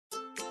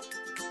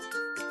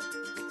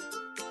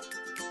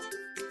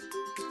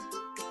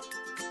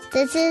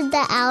This is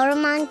the Our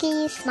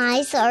Monkeys,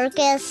 My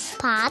Circus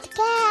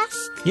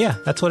podcast. Yeah,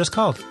 that's what it's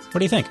called. What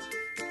do you think?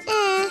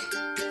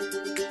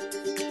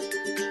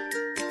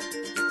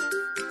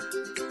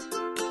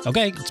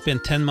 Okay, it's been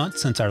 10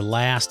 months since our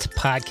last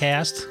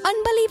podcast.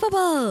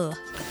 Unbelievable.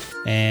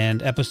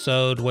 And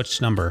episode,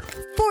 which number?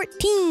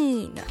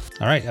 14.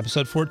 All right,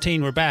 episode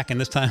 14, we're back.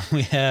 And this time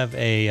we have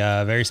a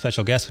very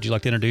special guest. Would you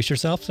like to introduce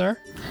yourself, sir?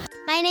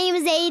 My name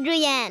is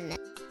Adrian.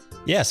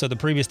 Yeah, so the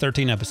previous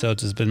 13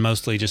 episodes has been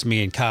mostly just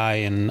me and Kai,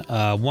 and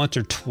once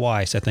or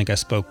twice I think I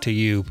spoke to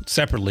you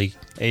separately.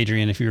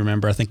 Adrian, if you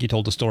remember, I think you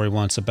told the story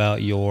once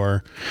about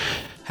your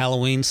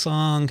Halloween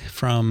song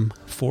from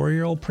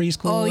 4-year-old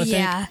preschool, I think.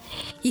 Yeah.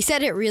 He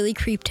said it really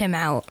creeped him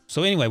out.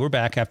 So anyway, we're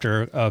back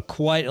after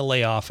quite a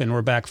layoff, and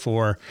we're back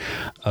for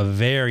a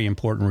very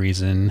important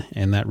reason,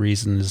 and that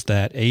reason is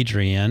that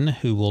Adrian,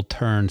 who will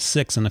turn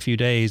 6 in a few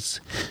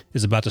days,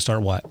 is about to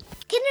start what?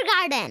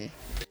 Kindergarten.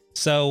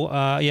 So,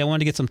 I wanted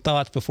to get some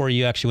thoughts before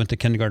you actually went to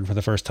kindergarten for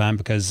the first time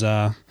because,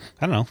 I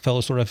don't know, felt it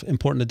was sort of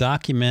important to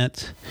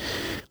document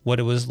what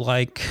it was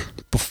like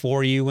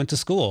before you went to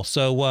school.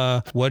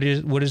 So, what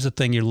is the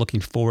thing you're looking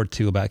forward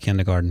to about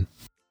kindergarten?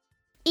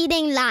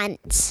 Eating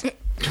lunch.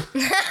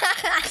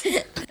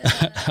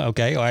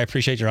 Okay, well, I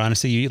appreciate your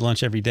honesty. You eat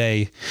lunch every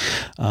day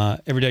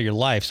of your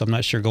life, so I'm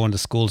not sure going to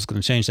school is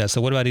going to change that.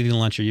 So what about eating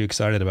lunch are you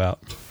excited about?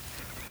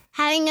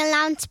 Having a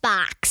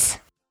lunchbox.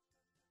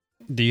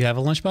 Do you have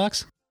a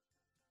lunchbox?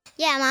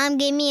 Yeah, Mom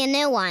gave me a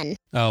new one.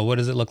 Oh, what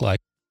does it look like?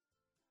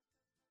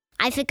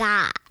 I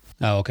forgot.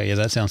 Oh, okay. Yeah,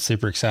 that sounds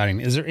super exciting.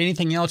 Is there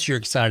anything else you're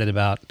excited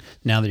about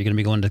now that you're going to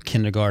be going to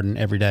kindergarten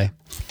every day?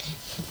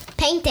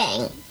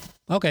 Painting.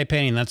 Okay,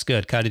 painting. That's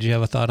good. Kai, did you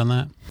have a thought on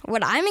that?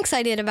 What I'm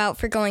excited about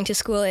for going to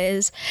school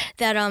is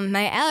that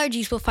my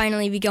allergies will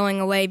finally be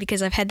going away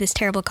because I've had this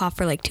terrible cough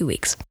for like 2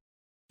 weeks.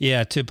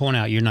 Yeah, to point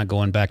out, you're not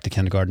going back to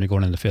kindergarten. You're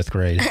going into 5th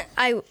grade.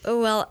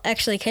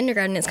 Actually,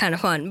 kindergarten is kind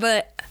of fun,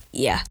 but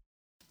yeah.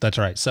 That's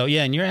right. So,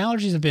 yeah, and your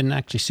allergies have been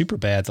actually super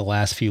bad the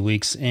last few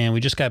weeks. And we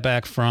just got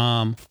back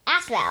from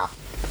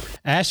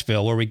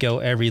Asheville, where we go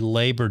every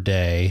Labor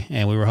Day.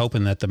 And we were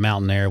hoping that the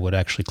mountain air would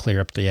actually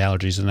clear up the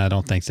allergies. And I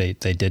don't think they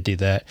did do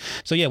that.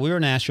 So, yeah, we were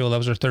in Asheville. That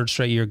was our 3rd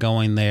straight year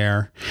going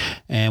there.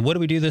 And what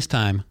did we do this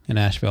time in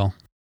Asheville?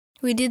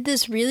 We did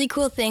this really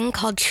cool thing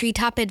called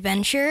Treetop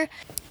Adventure.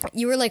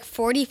 You were like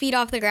 40 feet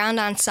off the ground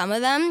on some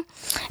of them,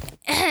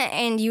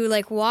 and you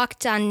like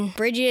walked on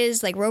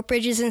bridges, like rope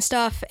bridges and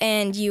stuff,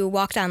 and you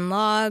walked on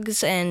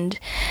logs and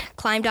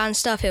climbed on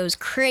stuff. It was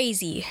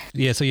crazy.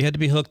 Yeah, so you had to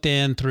be hooked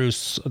in through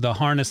the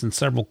harness and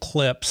several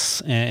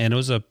clips, and it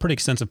was a pretty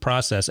extensive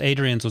process.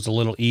 Adrian's was a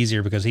little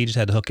easier because he just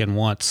had to hook in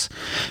once,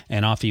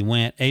 and off he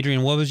went.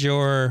 Adrian, what was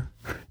your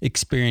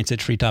experience at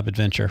Treetop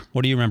Adventure?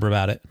 What do you remember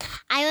about it?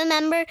 I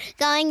remember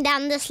going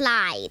down the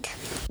slide.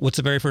 What's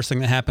the very first thing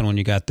that happened when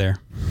you got there?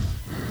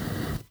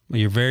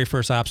 Your very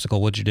first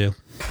obstacle, what'd you do?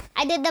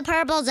 I did the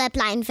purple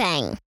zipline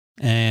thing.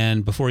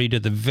 And before you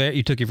did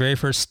you took your very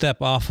first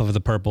step off of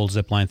the purple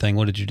zipline thing,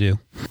 what did you do?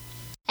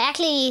 I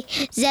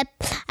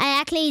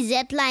actually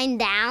ziplined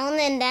down,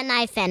 and then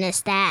I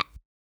finished that.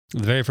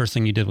 The very first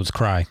thing you did was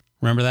cry.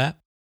 Remember that?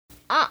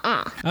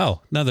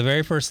 Oh, no, the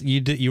very first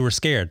you were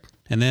scared.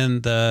 And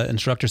then the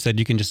instructor said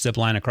you can just zip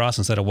line across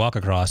instead of walk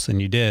across,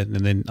 and you did,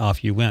 and then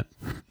off you went.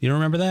 You don't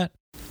remember that?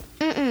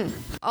 Mm-mm.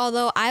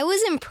 Although I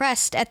was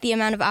impressed at the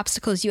amount of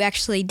obstacles you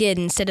actually did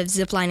instead of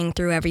ziplining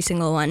through every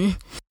single one.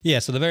 Yeah,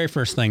 so the very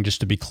first thing,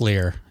 just to be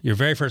clear, your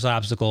very first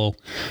obstacle,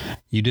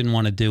 you didn't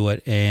want to do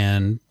it,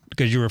 and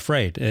because you were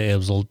afraid. It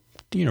was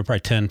probably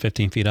 10,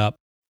 15 feet up,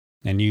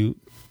 and you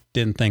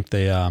didn't think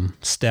the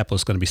step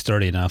was going to be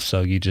sturdy enough,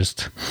 so you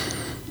just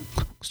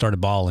started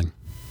bawling.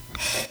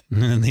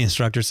 And then the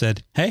instructor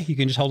said, hey, you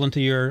can just hold onto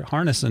your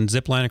harness and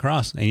zip line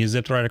across. And you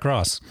zipped right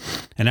across.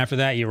 And after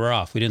that, you were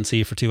off. We didn't see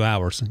you for 2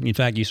 hours. In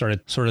fact, you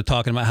started sort of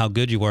talking about how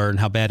good you were and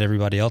how bad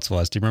everybody else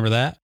was. Do you remember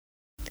that?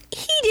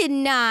 He did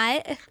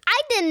not.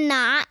 I did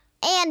not.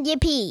 And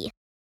yippee.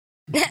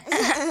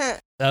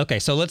 Okay,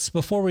 so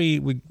before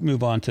we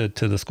move on to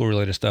the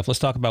school-related stuff, let's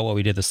talk about what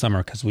we did this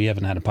summer because we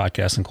haven't had a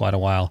podcast in quite a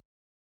while.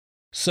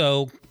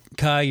 So,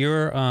 Kai,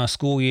 your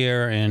school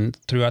year and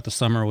throughout the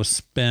summer was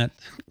spent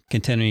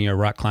continuing your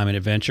rock climbing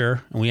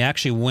adventure. And we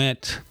actually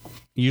went,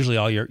 usually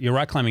all your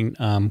rock climbing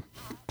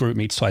group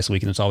meets twice a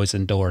week and it's always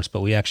indoors,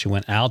 but we actually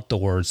went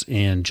outdoors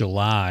in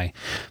July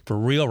for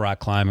real rock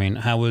climbing.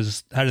 How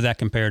did that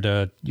compare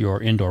to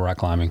your indoor rock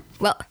climbing?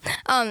 Well,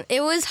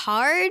 it was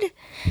hard,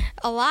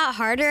 a lot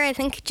harder, I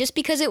think, just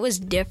because it was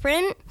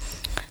different.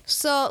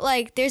 So,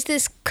 like, there's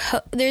this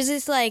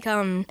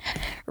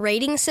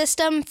rating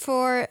system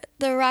for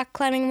the rock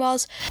climbing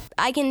walls.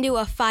 I can do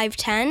a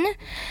 5'10",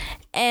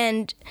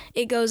 and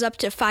it goes up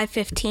to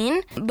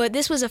 5'15", but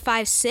this was a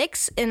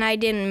 5'6", and I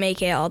didn't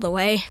make it all the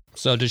way.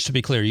 So just to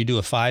be clear, you've done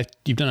a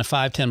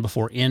 5'10"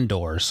 before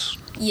indoors.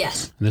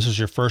 Yes. And this was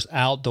your first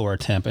outdoor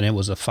attempt, and it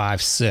was a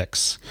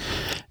 5'6".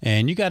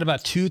 And you got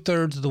about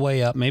 2/3 of the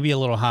way up, maybe a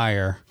little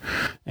higher.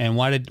 And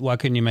why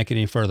couldn't you make it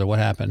any further? What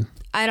happened?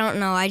 I don't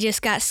know. I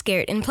just got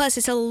scared. And plus,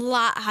 it's a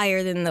lot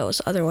higher than those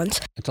other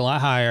ones. It's a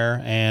lot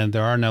higher, and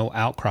there are no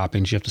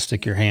outcroppings. You have to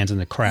stick your hands in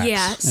the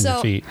cracks in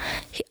your feet.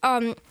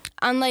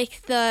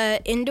 Unlike the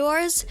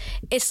indoors,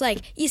 it's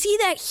like, you see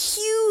that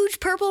huge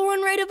purple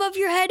one right above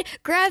your head?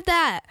 Grab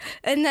that.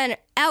 And then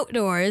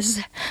outdoors,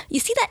 you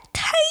see that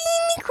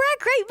tiny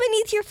crack right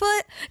beneath your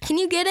foot? Can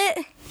you get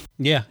it?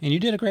 Yeah, and you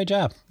did a great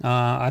job.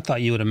 I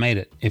thought you would have made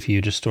it if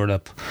you just sort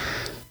of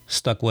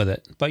stuck with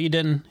it. But you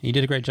didn't. You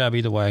did a great job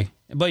either way.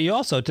 But you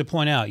also, to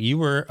point out, you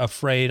were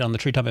afraid on the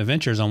Treetop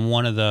Adventures on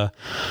one of the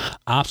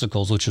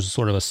obstacles, which was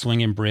sort of a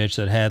swinging bridge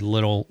that had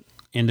little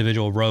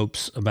individual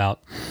ropes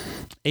about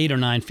 8 or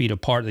 9 feet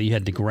apart that you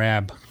had to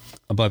grab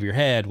above your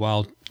head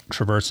while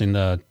traversing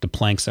the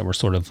planks that were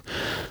sort of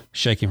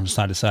shaking from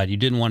side to side. You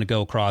didn't want to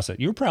go across it.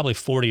 You were probably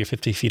 40 or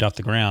 50 feet off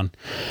the ground,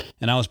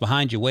 and I was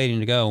behind you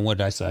waiting to go, and what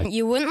did I say?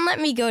 You wouldn't let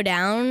me go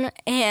down,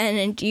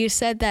 and you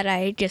said that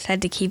I just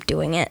had to keep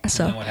doing it.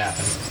 So. And then what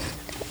happened?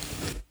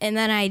 And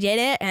then I did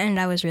it, and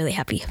I was really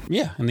happy.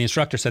 Yeah, and the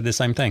instructor said the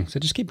same thing. So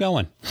just keep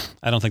going.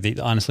 I don't think they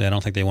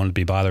wanted to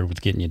be bothered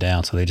with getting you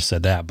down, so they just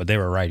said that. But they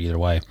were right either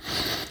way.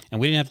 And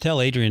we didn't have to tell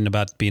Adrian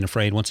about being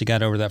afraid. Once he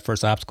got over that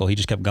first obstacle, he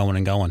just kept going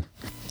and going.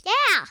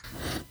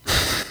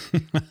 Yeah.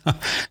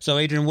 So,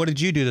 Adrian, what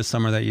did you do this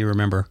summer that you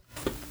remember?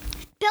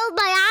 Build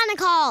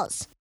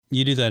Bionicles.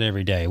 You do that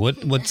every day.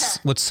 What's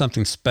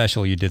something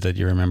special you did that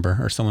you remember,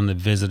 or someone that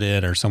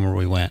visited, or somewhere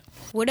we went?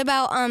 What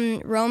about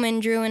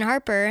Roman, Drew, and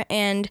Harper,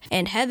 and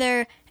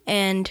Heather,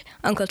 and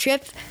Uncle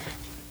Trip?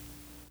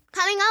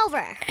 Coming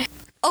over.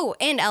 Oh,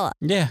 and Ella.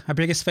 Yeah, our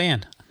biggest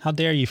fan. How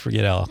dare you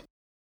forget Ella?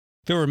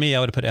 If it were me, I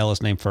would have put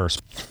Ella's name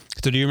first.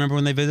 So do you remember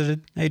when they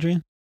visited,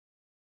 Adrian?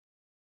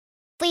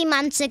 3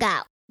 months ago.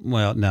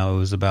 Well, no, it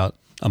was about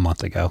a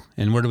month ago.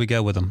 And where did we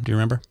go with them? Do you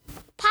remember?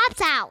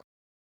 Pop's out.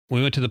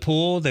 We went to the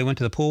pool. They went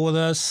to the pool with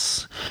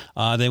us.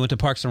 They went to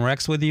Parks and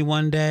Recs with you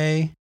one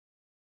day.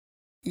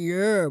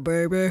 Yeah,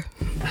 baby.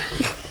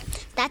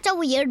 That's a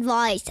weird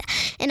voice,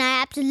 and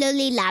I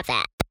absolutely love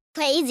it.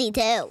 Crazy,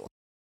 too.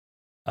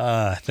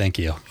 Thank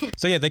you.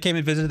 So, yeah, they came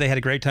and visited. They had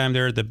a great time.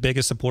 They're the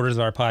biggest supporters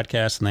of our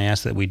podcast, and they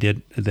asked that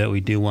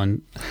we do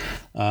one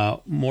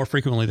more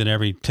frequently than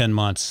every 10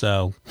 months.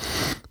 So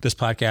this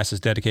podcast is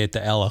dedicated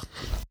to Ella.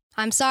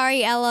 I'm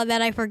sorry, Ella,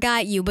 that I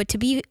forgot you, but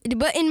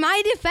in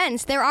my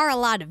defense, there are a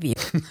lot of you.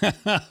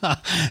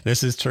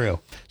 This is true.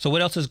 So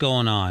what else is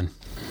going on?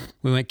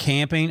 We went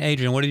camping.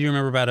 Adrian, what do you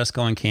remember about us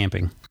going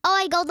camping? Oh,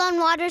 I go on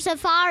water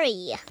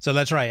safari. So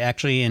that's right.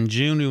 Actually, in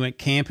June, we went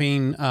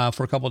camping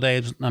for a couple of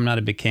days. I'm not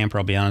a big camper,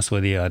 I'll be honest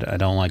with you. I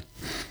don't like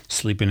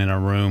sleeping in a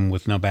room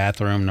with no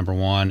bathroom, number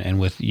one,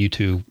 and with you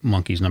two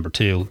monkeys, number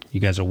two.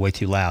 You guys are way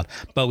too loud.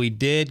 But we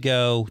did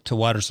go to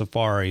water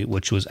safari,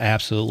 which was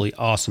absolutely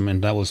awesome.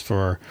 And that was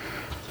for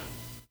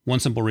one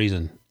simple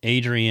reason.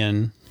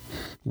 Adrian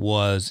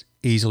was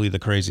easily the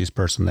craziest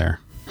person there.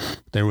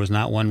 There was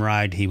not one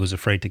ride he was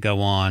afraid to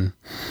go on,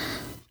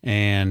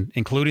 and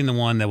including the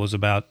one that was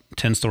about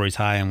 10 stories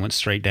high and went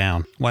straight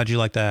down. Why'd you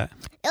like that?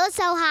 It was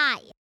so high.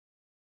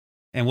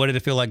 And what did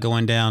it feel like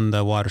going down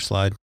the water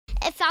slide?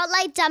 It felt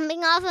like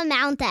jumping off a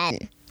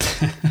mountain.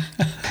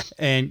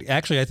 And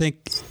actually, I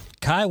think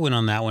Kai went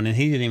on that one, and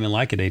he didn't even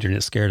like it, Adrian.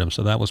 It scared him,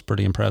 so that was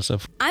pretty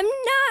impressive. I'm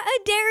not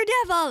a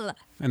daredevil.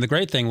 And the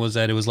great thing was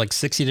that it was like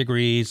 60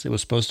 degrees. It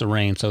was supposed to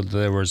rain, so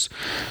there was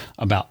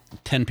about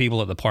 10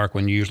 people at the park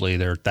when usually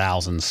there are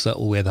thousands.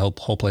 So we had the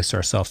whole place to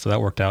ourselves, so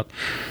that worked out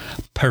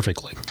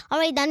perfectly. Are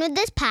we done with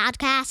this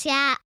podcast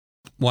yet?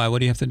 Why? What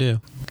do you have to do?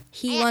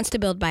 He wants to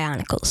build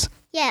Bionicles.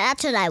 Yeah,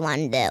 that's what I want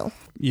to do.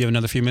 You have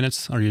another few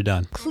minutes, or you're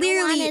done? I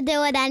don't want to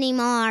do it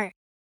anymore.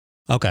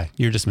 Okay,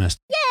 you're dismissed.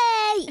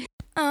 Yay!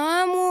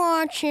 I'm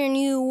watching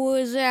you,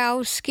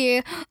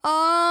 Wazowski.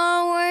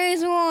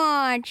 Always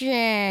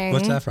watching.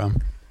 What's that from?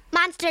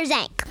 Monsters,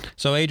 Inc.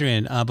 So,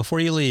 Adrian, before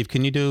you leave,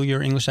 can you do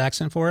your English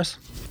accent for us?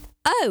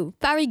 Oh,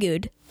 very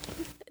good.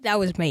 That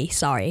was me.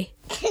 Sorry.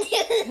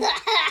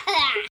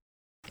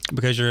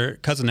 Because your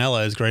cousin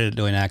Ella is great at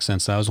doing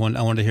accents. So I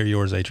wanted to hear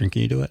yours, Adrian.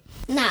 Can you do it?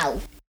 No.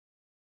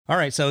 All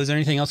right. So is there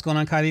anything else going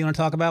on, Kai, that you want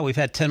to talk about? We've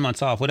had 10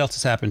 months off. What else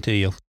has happened to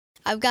you?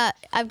 I've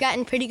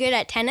gotten pretty good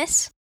at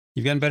tennis.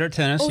 You've gotten better at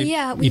tennis. Oh,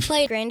 yeah. We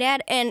played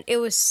Granddad, and it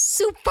was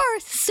super,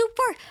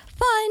 super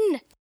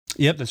fun.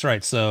 Yep, that's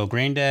right. So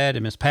Granddad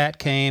and Miss Pat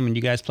came, and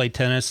you guys played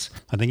tennis.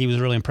 I think he was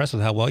really impressed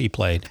with how well you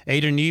played.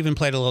 Adrian, you even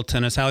played a little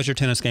tennis. How's your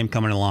tennis game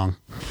coming along?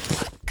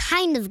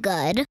 Kind of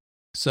good.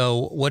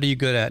 So what are you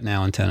good at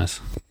now in tennis?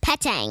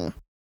 Petting.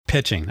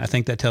 Pitching. I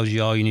think that tells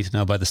you all you need to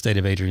know about the state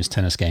of Adrian's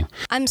tennis game.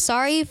 I'm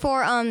sorry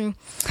for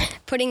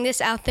putting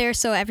this out there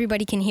so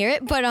everybody can hear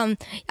it, but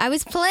I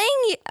was playing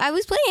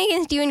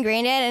against you and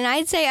Granddad, and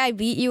I'd say I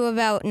beat you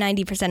about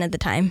 90% of the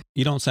time.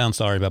 You don't sound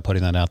sorry about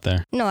putting that out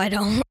there. No, I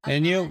don't.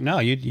 And you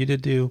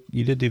did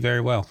do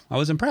very well. I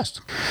was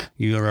impressed.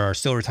 You are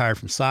still retired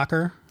from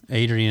soccer.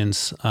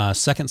 Adrian's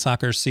second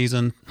soccer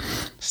season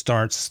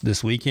starts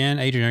this weekend.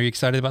 Adrian, are you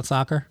excited about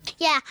soccer?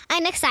 Yeah,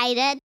 I'm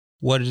excited.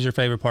 What is your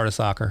favorite part of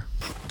soccer?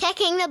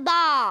 Kicking the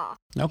ball.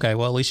 Okay,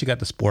 well, at least you got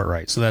the sport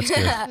right, so that's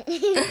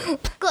good.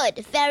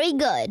 Good, very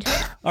good.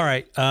 All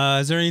right.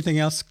 Is there anything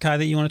else, Kai,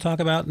 that you want to talk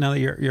about now that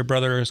your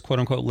brother is quote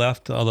unquote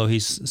left, although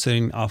he's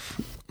sitting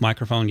off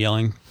microphone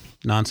yelling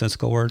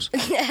nonsensical words?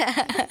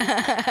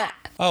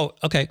 Oh,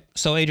 okay.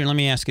 So, Adrian, let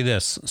me ask you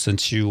this.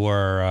 Since you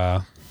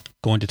are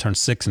going to turn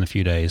 6 in a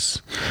few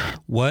days,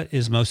 what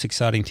is most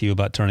exciting to you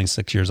about turning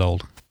 6 years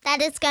old?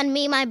 That is going to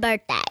be my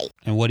birthday.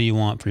 And what do you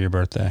want for your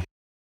birthday?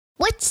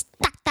 What's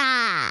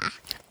that?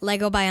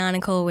 Lego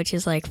Bionicle, which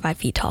is like 5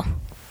 feet tall.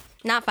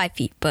 Not 5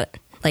 feet, but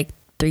like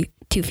 2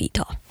 feet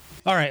tall.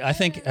 All right, I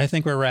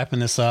think we're wrapping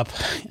this up.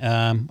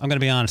 I'm going to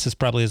be honest, this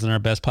probably isn't our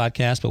best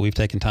podcast, but we've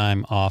taken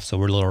time off, so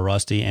we're a little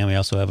rusty, and we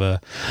also have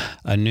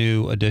a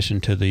new addition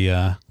to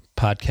the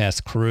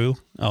podcast crew.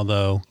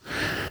 Although,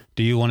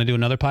 do you want to do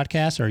another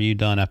podcast, or are you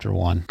done after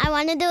one? I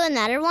want to do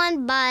another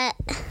one, but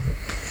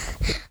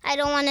I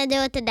don't want to do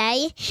it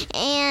today.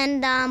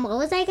 And what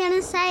was I going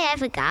to say? I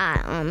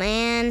forgot. Oh,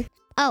 man.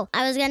 Oh,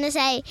 I was going to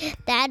say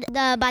that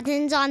the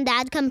buttons on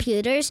Dad's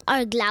computers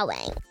are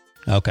glowing.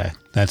 Okay,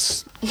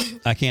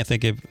 I can't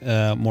think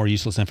of more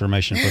useless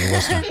information for the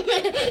listener,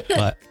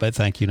 but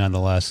thank you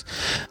nonetheless.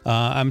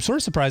 I'm sort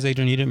of surprised,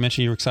 Adrian, you didn't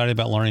mention you were excited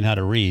about learning how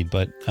to read,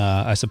 but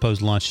I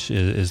suppose lunch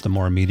is the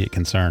more immediate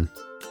concern.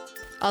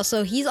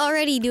 Also, he's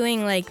already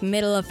doing like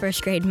middle of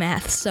first grade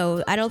math,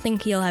 so I don't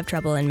think he'll have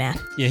trouble in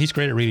math. Yeah, he's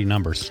great at reading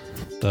numbers.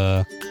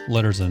 The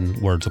letters and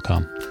words will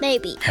come.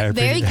 Maybe.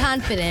 Very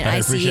confident, I see. I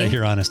appreciate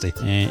your honesty.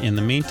 And in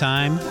the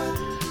meantime,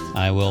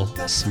 I will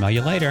smell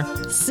you later.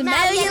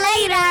 Smell you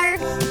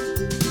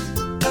later!